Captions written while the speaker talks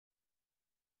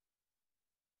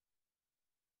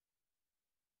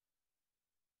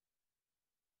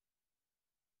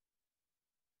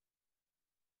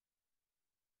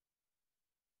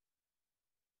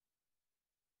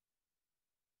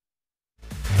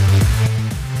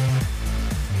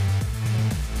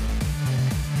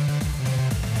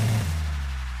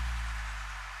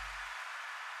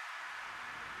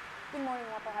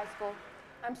School.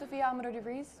 I'm Sophia Amador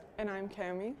DeVries. And I'm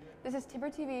Cami. This is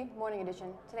Timber TV Morning Edition.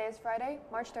 Today is Friday,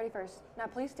 March 31st. Now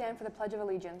please stand for the Pledge of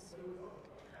Allegiance.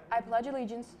 I pledge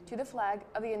allegiance to the flag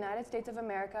of the United States of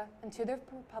America and to the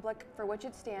republic for which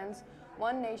it stands,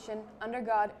 one nation, under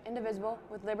God, indivisible,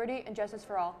 with liberty and justice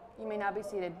for all. You may now be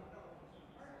seated.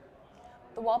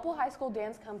 The Walpole High School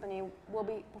Dance Company will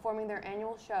be performing their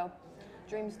annual show,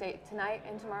 Dream State, tonight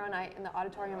and tomorrow night in the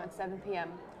auditorium at 7 p.m.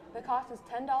 The cost is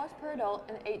 $10 per adult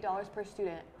and $8 per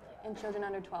student and children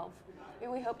under 12.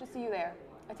 We hope to see you there.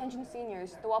 Attention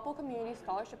seniors, the Walpole Community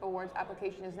Scholarship Awards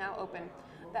application is now open.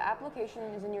 The application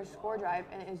is in your score drive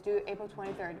and is due April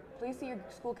 23rd. Please see your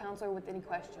school counselor with any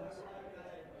questions.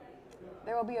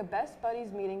 There will be a Best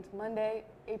Buddies meeting Monday,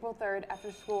 April 3rd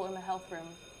after school in the health room.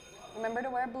 Remember to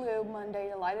wear blue Monday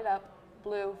to light it up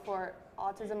blue for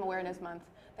Autism Awareness Month.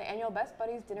 The annual Best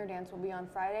Buddies dinner dance will be on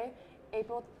Friday,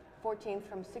 April 14th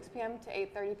from 6 p.m. to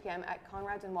 8:30 p.m. at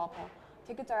Conrad's in Walpole.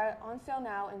 Tickets are on sale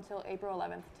now until April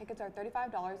 11th. Tickets are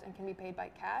 $35 and can be paid by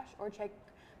cash or check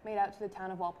made out to the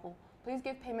town of Walpole. Please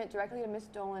give payment directly to Ms.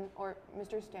 Dolan or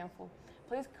Mr. Stanfield.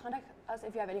 Please contact us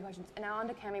if you have any questions. And now on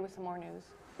to Cami with some more news.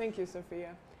 Thank you,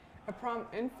 Sophia. A prom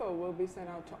info will be sent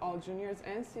out to all juniors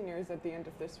and seniors at the end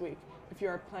of this week. If you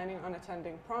are planning on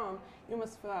attending prom, you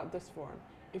must fill out this form.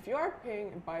 If you are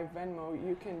paying by Venmo,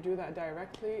 you can do that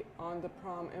directly on the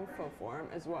prom info form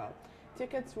as well.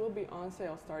 Tickets will be on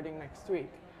sale starting next week.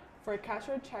 For cash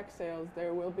or check sales,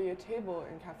 there will be a table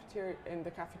in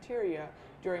the cafeteria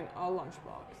during all lunch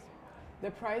blocks.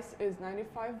 The price is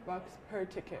 $95 per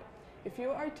ticket. If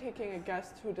you are taking a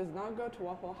guest who does not go to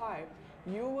Walpole High,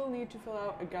 you will need to fill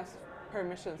out a guest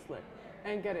permission slip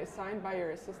and get it signed by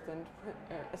your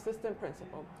assistant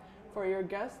principal for your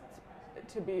guests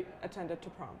to be attended to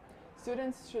prom.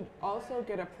 Students should also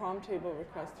get a prom table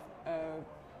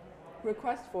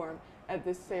request form at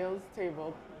the sales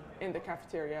table in the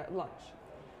cafeteria at lunch.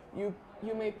 You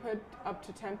may put up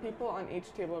to 10 people on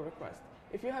each table request.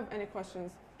 If you have any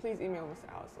questions, please email Ms.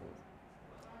 Allison.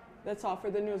 That's all for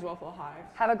the news, Walpole High.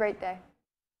 Have a great day.